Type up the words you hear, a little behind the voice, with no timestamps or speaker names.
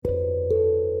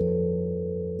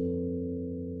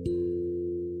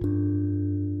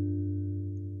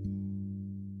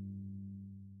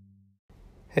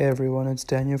Hey everyone, it's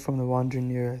Daniel from The Wandering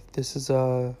Year. This is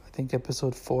I think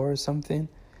episode 4 or something.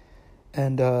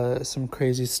 And some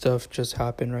crazy stuff just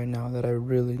happened right now that I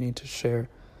really need to share.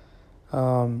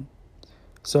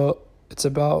 So it's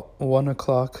about 1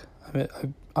 o'clock.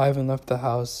 I haven't left the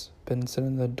house, been sitting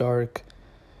in the dark,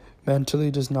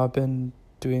 mentally just not been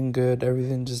doing good,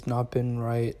 everything just not been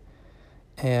right.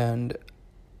 And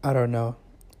I don't know.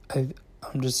 I'm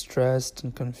just stressed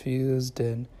and confused,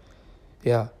 and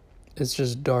yeah, it's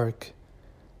just dark.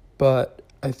 But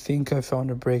I think I found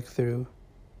a breakthrough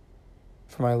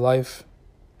for my life,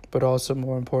 but also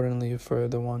more importantly for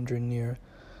The Wandering Year.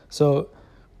 So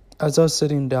as I was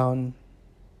sitting down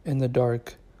in the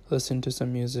dark, listening to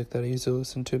some music that I used to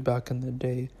listen to back in the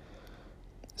day,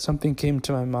 something came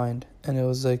to my mind, and it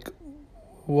was like,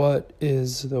 what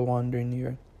is The Wandering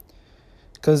Year?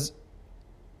 Because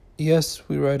yes,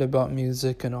 we write about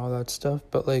music and all that stuff,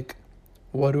 but like,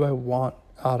 what do I want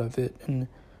out of it? And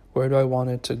where do I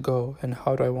want it to go? And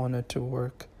how do I want it to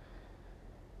work?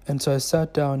 And so I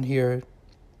sat down here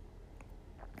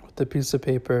with a piece of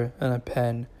paper and a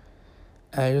pen,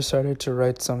 and I just started to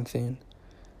write something.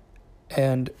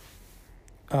 And,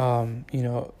 I'm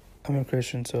a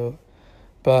Christian,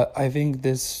 but I think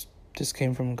this just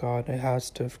came from God. It has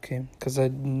to have came, because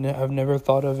I've never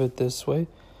thought of it this way.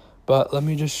 But let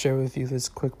me just share with you this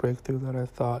quick breakthrough that I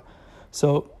thought.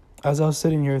 So as I was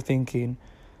sitting here thinking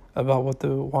about what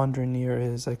the Wandering Year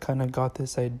is, I kind of got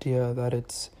this idea that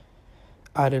it's,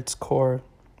 at its core,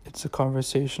 it's a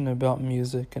conversation about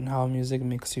music and how music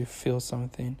makes you feel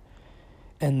something.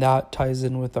 And that ties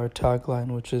in with our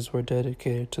tagline, which is we're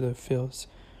dedicated to the feels,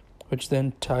 which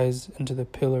then ties into the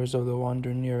pillars of the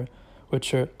Wandering Year,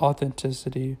 which are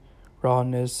authenticity,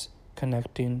 rawness,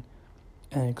 connecting,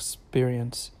 and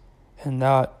experience. And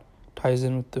that ties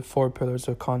in with the 4 pillars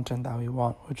of content that we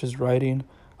want, which is writing,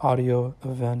 audio,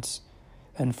 events,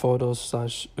 and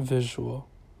photos/visual.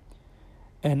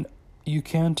 And you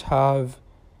can't have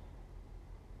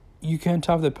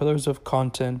the pillars of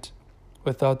content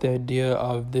without the idea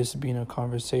of this being a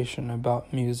conversation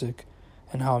about music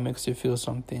and how it makes you feel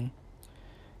something.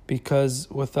 Because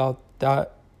without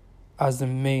that as the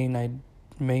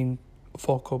main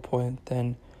focal point,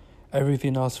 then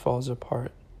everything else falls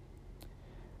apart.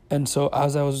 And so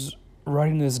as I was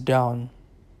writing this down,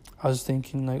 I was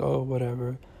thinking like, oh,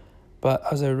 whatever. But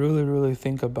as I really, really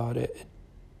think about it, it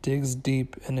digs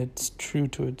deep, and it's true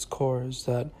to its core, is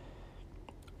that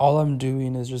all I'm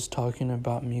doing is just talking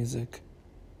about music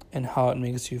and how it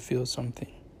makes you feel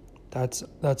something. That's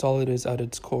all it is at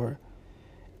its core.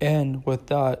 And with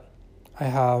that, I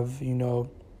have,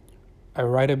 I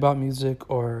write about music,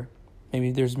 or maybe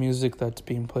there's music that's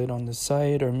being played on the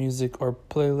site, or music or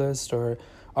playlist or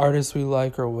artists we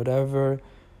like or whatever.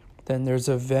 Then there's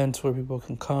events where people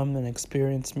can come and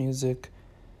experience music.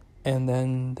 And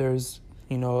then there's,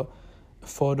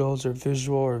 photos or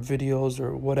visual or videos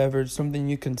or whatever, something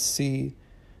you can see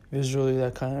visually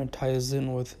that kind of ties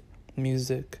in with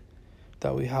music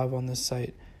that we have on the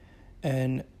site.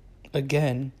 And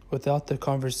again, without the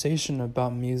conversation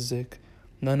about music,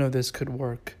 none of this could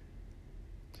work.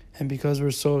 And because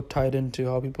we're so tied into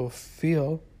how people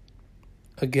feel,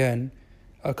 again,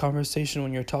 a conversation,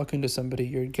 when you're talking to somebody,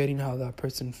 you're getting how that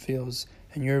person feels,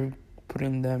 and you're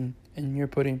putting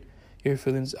your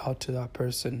feelings out to that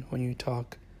person when you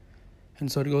talk.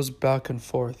 And so it goes back and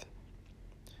forth.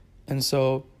 And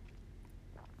so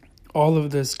all of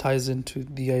this ties into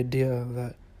the idea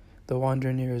that The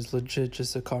Wandering Year is legit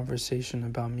just a conversation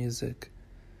about music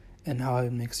and how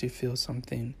it makes you feel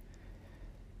something.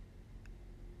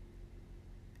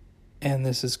 And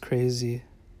this is crazy.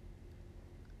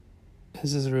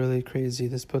 This is really crazy.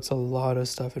 This puts a lot of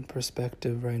stuff in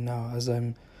perspective right now as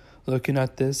I'm looking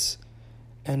at this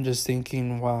and just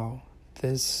thinking, wow,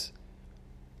 this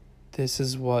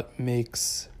is what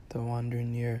makes The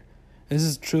Wandering Year. This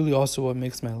is truly also what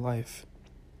makes my life.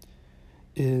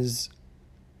 Is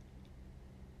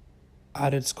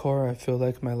at its core, I feel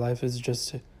like my life is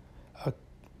just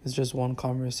one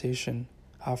conversation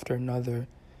after another.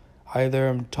 Either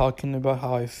I'm talking about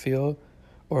how I feel,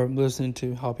 or I'm listening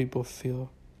to how people feel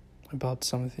about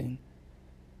something.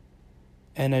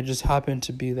 And it just happened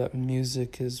to be that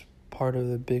music is part of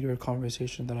the bigger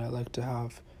conversation that I like to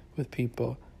have with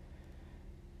people.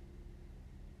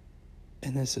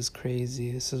 And this is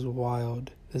crazy. This is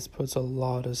wild. This puts a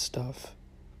lot of stuff.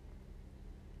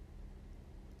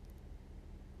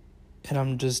 And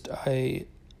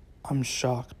I'm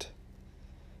shocked.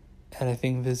 And I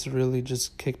think this really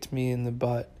just kicked me in the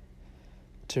butt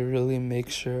to really make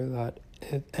sure that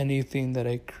if anything that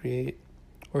I create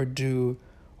or do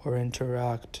or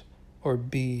interact or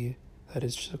be, that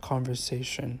it's just a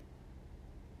conversation.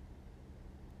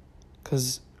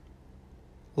 Because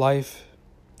life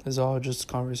is all just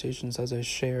conversations, as I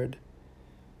shared.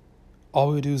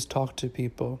 All we do is talk to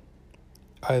people,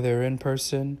 either in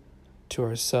person, to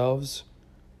ourselves,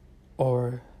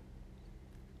 or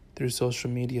through social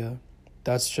media.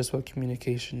 That's just what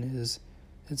communication is.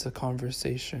 It's a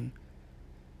conversation.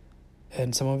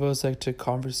 And some of us like to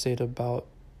conversate about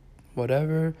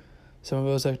whatever. Some of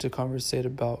us like to conversate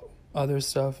about other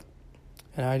stuff.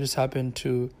 And I just happen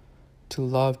to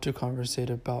love to conversate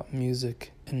about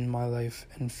music in my life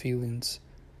and feelings.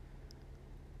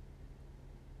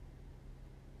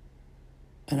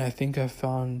 And I think I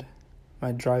found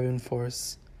my driving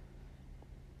force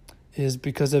is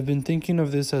because I've been thinking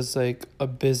of this as like a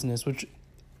business, which,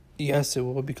 yes, it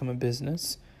will become a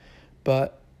business,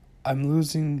 but I'm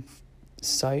losing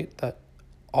sight that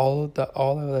all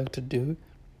I like to do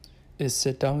is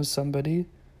sit down with somebody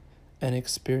and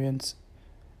experience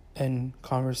and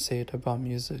conversate about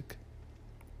music.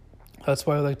 That's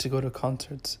why I like to go to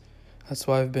concerts. That's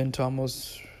why I've been to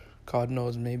almost, God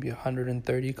knows, maybe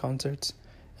 130 concerts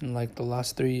in like the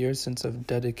last 3 years since I've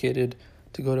dedicated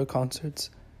to go to concerts.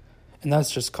 And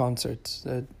that's just concerts.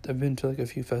 I've been to like a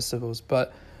few festivals,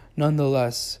 but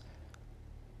nonetheless,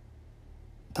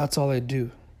 that's all I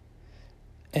do.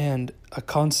 And a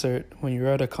concert, when you're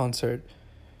at a concert,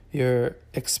 you're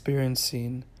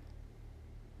experiencing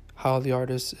how the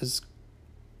artist is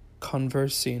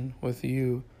conversing with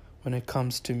you when it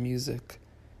comes to music,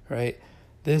 right?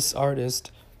 This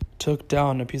artist took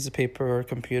down a piece of paper or a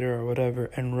computer or whatever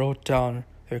and wrote down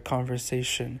their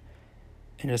conversation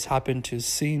and just happened to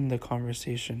sing the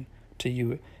conversation to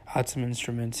you, add some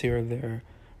instruments here or there,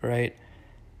 right?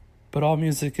 But all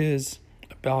music is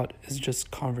about is just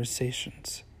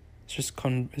conversations. It's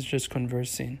just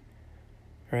conversing,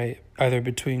 right? Either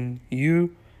between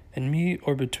you and me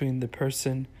or between the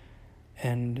person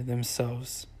and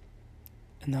themselves.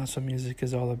 And that's what music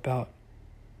is all about.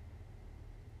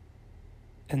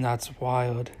 And that's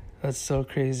wild. That's so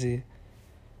crazy.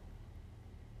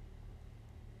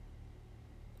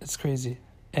 It's crazy.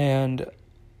 And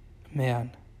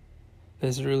man,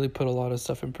 this really put a lot of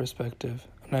stuff in perspective.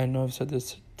 And I know I've said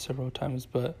this several times,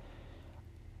 but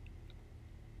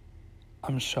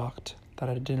I'm shocked that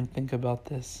I didn't think about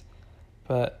this.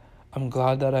 But I'm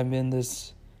glad that I'm in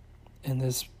this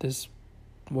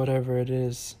whatever it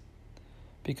is,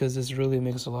 because this really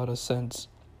makes a lot of sense.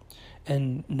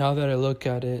 And now that I look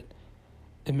at it,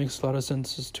 it makes a lot of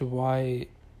sense as to why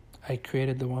I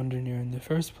created the Wanderer in the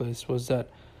first place, was that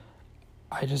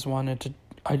I just wanted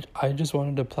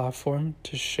a platform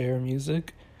to share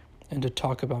music and to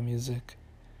talk about music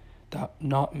that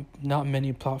not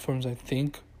many platforms, I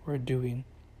think, were doing.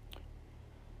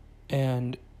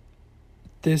 And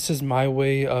this is my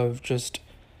way of just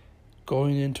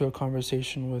going into a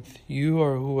conversation with you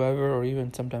or whoever, or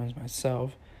even sometimes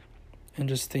myself, and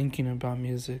just thinking about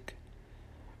music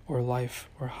or life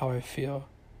or how I feel.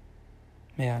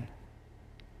 Man,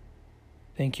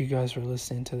 thank you guys for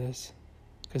listening to this,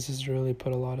 because this really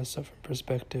put a lot of stuff in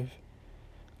perspective.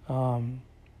 All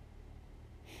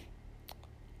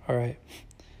right.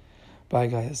 Bye,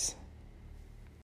 guys.